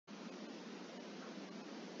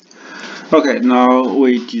Okay, now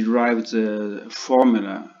we derive the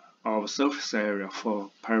formula of surface area for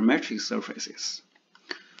parametric surfaces.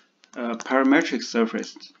 Parametric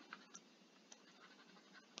surface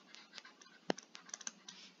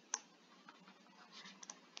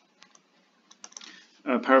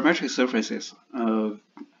parametric surfaces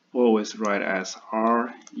always write as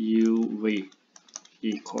RUV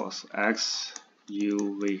equals X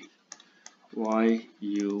UV Y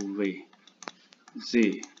UV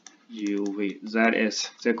Z UV. That is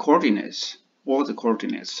the coordinates. All the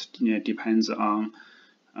coordinates depends on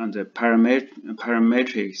the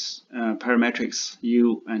parametrics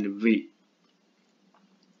U and V.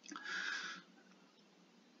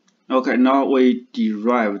 Okay, now we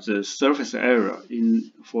derive the surface area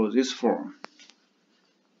for this form.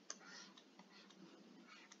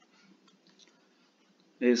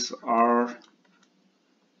 Is R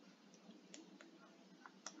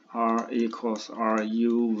equals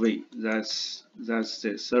RUV. That's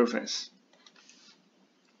the surface.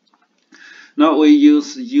 Now we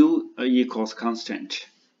use U equals constant.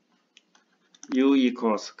 U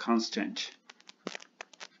equals constant.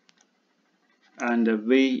 And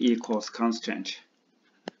V equals constant.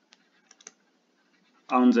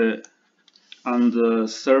 On the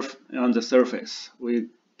surface, we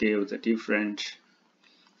give the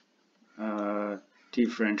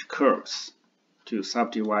different curves to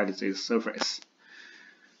subdivide this surface.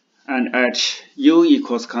 And at U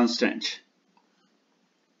equals constant,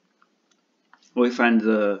 we find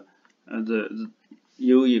the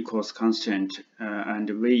U equals constant and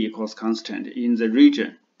V equals constant in the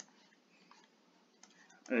region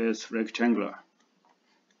is rectangular.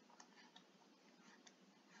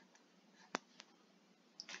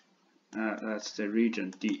 That's the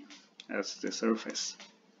region D. That's the surface.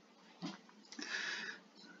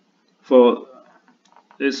 For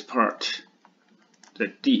this part, the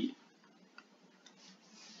D,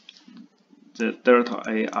 the delta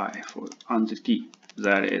AI on the D,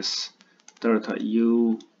 that is delta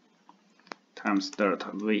U times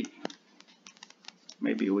delta V.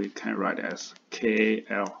 Maybe we can write as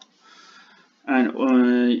KL.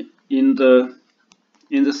 And in the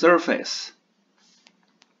surface,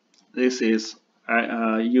 this is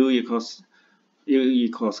U equals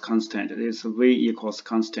constant. This V equals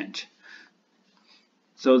constant.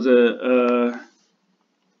 So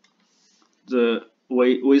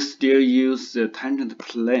we still use the tangent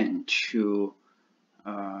plane to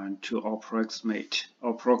approximate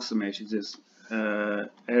this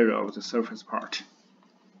area of the surface part.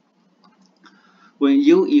 When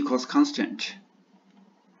U equals constant,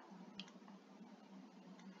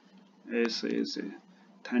 this is a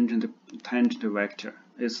tangent vector.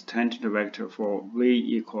 It's tangent vector for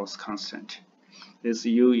V equals constant. This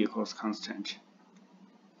U equals constant.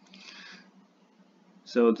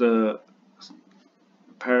 So the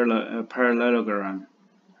parallelogram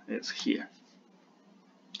is here.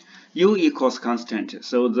 U equals constant.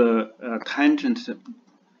 So the tangent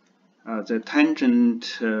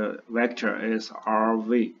vector is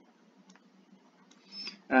RV,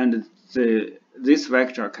 and this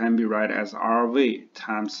vector can be write as RV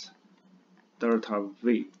times delta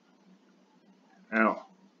V L.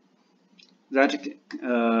 That's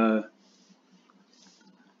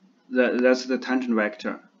the tangent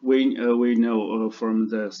vector. We know from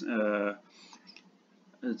the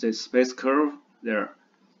space curve there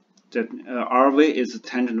that RV is the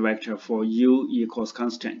tangent vector for U equals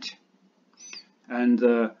constant, and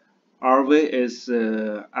RV is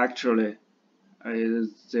actually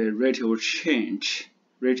the rate of change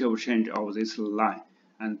of this line,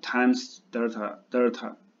 and times delta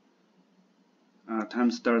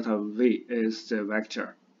V is the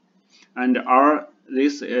vector, and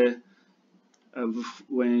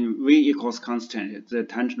when V equals constant, the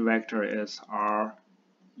tangent vector is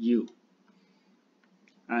RU,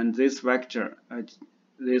 and this vector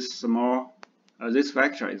this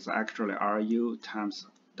vector is actually RU times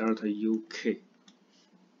delta UK,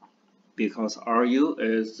 because RU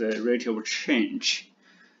is the rate of change.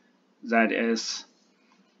 That is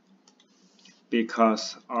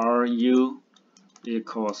because RU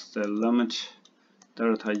equals the limit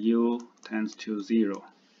delta U tends to 0.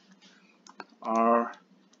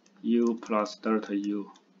 RU plus delta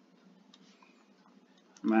U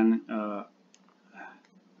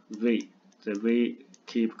V. The V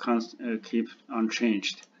keep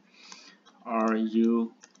unchanged.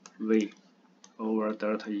 RU V over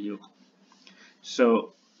delta U.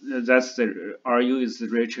 So that's the RU is the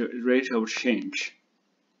rate of change.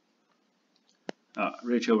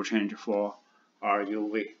 Rate of change for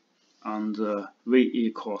RUV on the V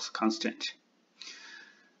equals constant.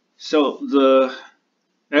 So the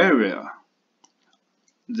area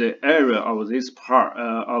the area of this part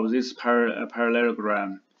of this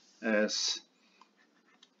parallelogram is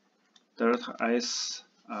delta S,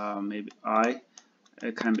 maybe I.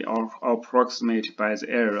 It can be approximated by the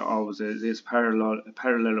area of this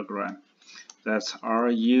parallelogram. That's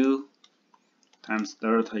RU times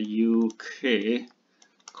delta UK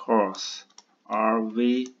cos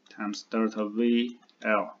RV times delta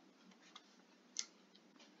VL.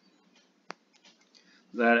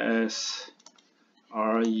 That is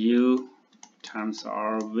RU times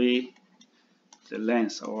RV, the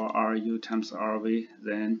length of RU times RV,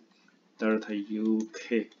 then delta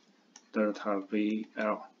UK, delta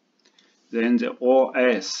VL. Then the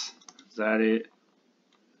OS, that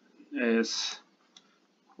is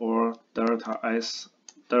or delta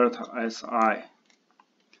SI.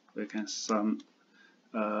 We can sum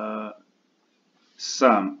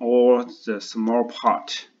all the small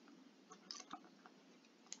part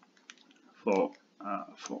for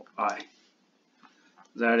I.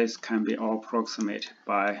 That is can be approximated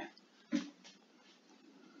by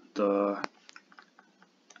the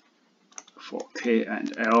for K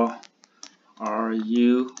and L,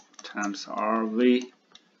 RU times RV,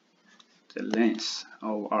 the length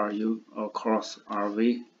of RU across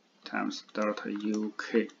RV times delta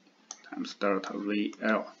UK times delta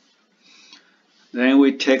VL. Then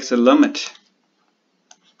we take the limit.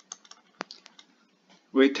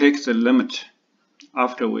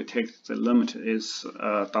 After we take the limit is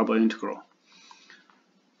double integral.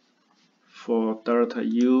 For delta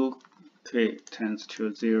UK tends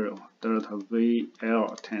to 0, delta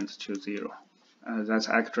VL tends to 0. That's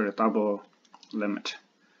actually double limit.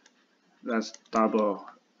 That's double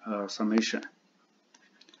summation.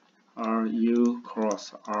 RU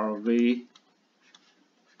cross RV,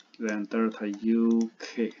 then delta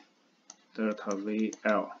UK, delta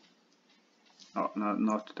VL. Oh,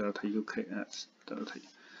 not delta UK.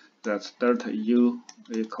 That's delta U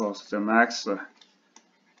equals the max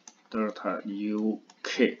delta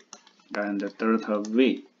UK, and delta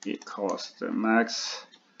V equals the max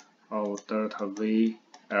of delta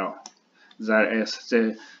VL. That is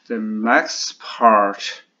the max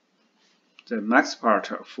part. The max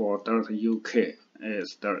part for delta UK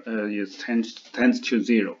is tends to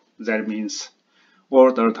 0. That means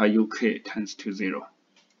all delta UK tends to 0.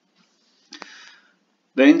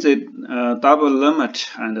 Then the double limit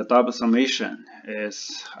and the double summation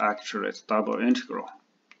is actually double integral.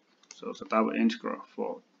 So the double integral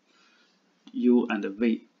for U and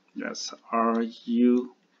V, that's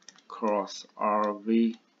RU cross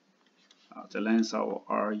RV, the length of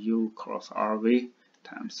RU cross RV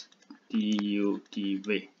times du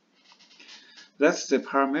dv. That's the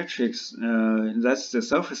parametrics. That's the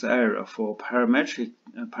surface area for parametric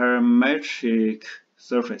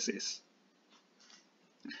surfaces.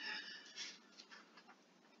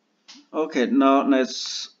 Okay, now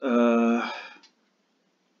let's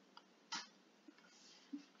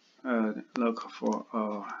look for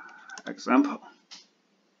an example.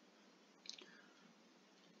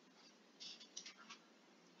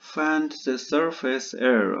 Find the surface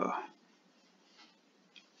area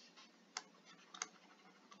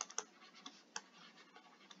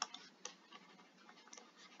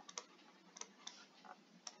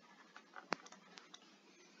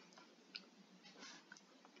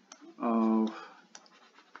of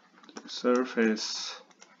the surface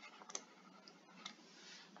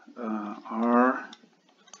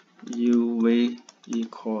RUV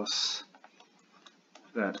equals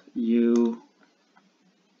that U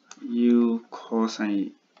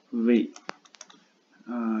cosine V,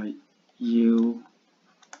 U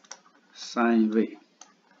sine V.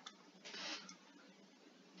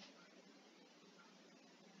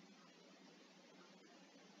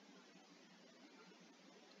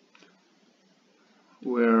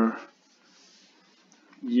 Where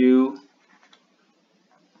U,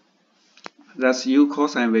 that's U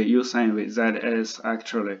cosine V, U sine V, that is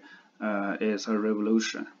actually is a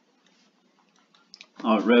revolution.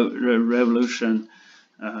 Or revolution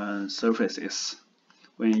surfaces.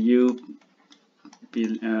 When U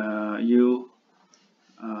between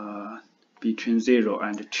 0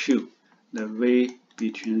 and 2, the V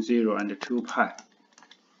between 0 and 2 pi.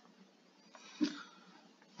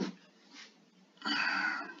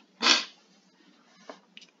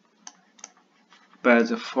 By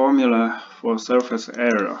the formula for surface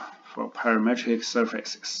area for parametric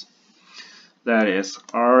surfaces, that is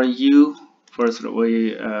RU. First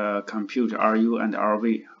we compute RU and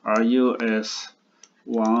RV. RU is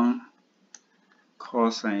 1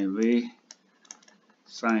 cosine V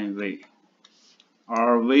sine V.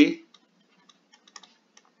 RV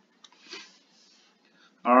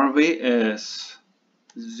is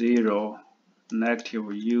 0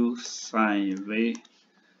 negative u sine v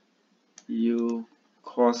u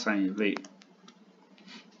cosine v.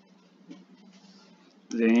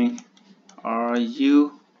 Then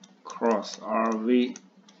Ru cross Rv,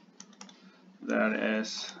 that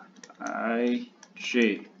is Ij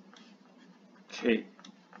k.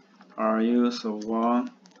 Ru is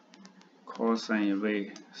 1 cosine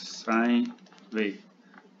v sine v,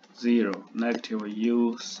 0 negative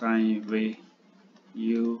u sine v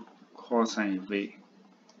u cosine v,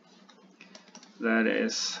 that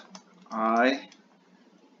is I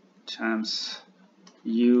times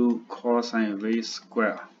u cosine v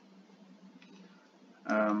square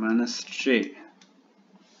minus j.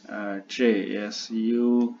 J is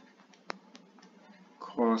u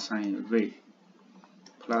cosine v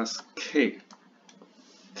plus k.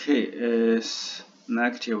 K is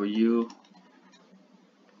negative u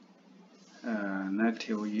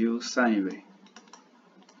sine v.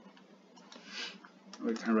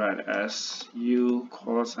 We can write as u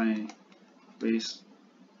cosine v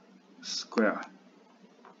square.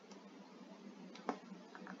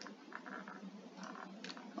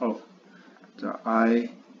 Oh, the I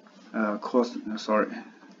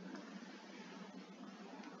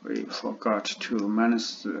we forgot to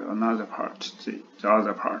minus another part, the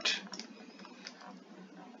other part.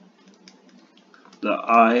 The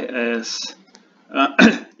I is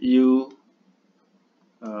u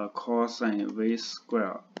cosine v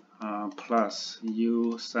square plus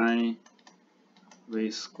u sine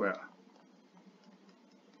v square.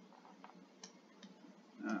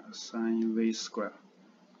 Sine v square,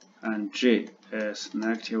 and j is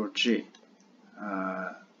negative j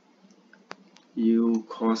u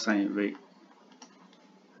cosine v,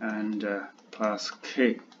 and plus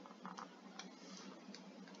k.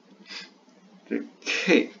 The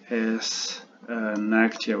k is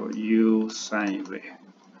negative u sine v.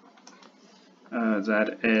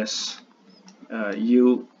 That is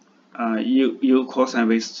u cosine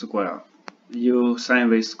v square, u sine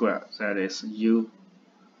v square. That is u.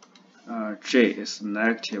 J is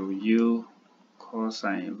negative u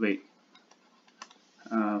cosine v.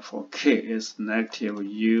 For k is negative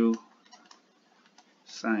u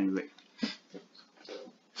sine v.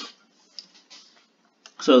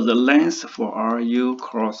 So the length for Ru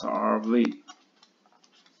cross Rv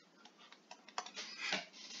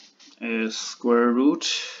is square root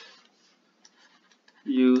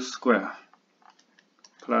u square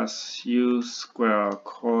plus u square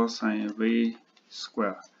cosine v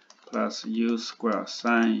square plus u square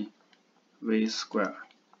sine v square.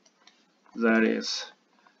 That is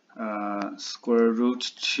square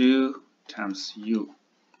root 2 times u,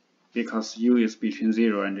 because u is between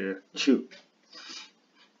 0 and 2.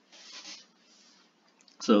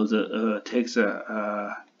 So the take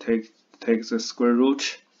the square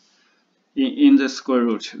root. In the square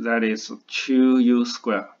root, that is 2u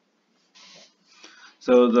square.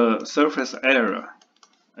 So the surface area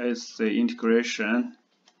is the integration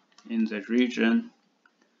in the region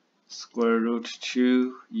square root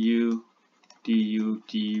 2u du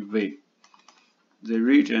dv. The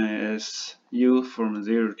region is u from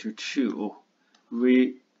 0 to 2.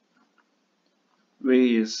 V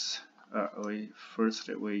is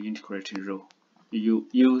we integrate in row. U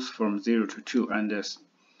is from 0 to 2, and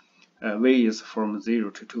v is from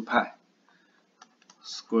 0 to 2 pi.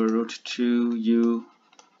 Square root 2u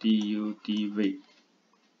du dv.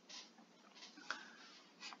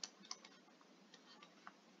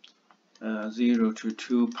 Uh, 0 to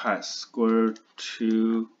 2 pi square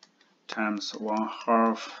 2 times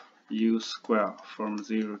 1/2 u square from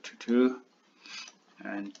 0 to 2,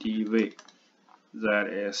 and dv, that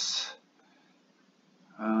is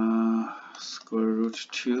square root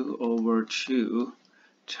 2 over 2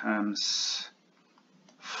 times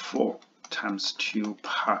 4 times 2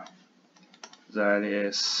 pi, that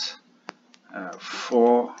is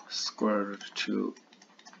 4 square root 2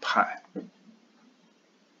 pi.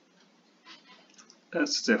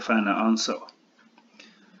 That's the final answer.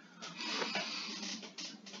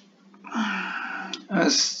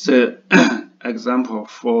 As the example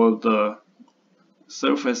for the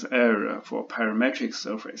surface area for parametric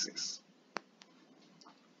surfaces,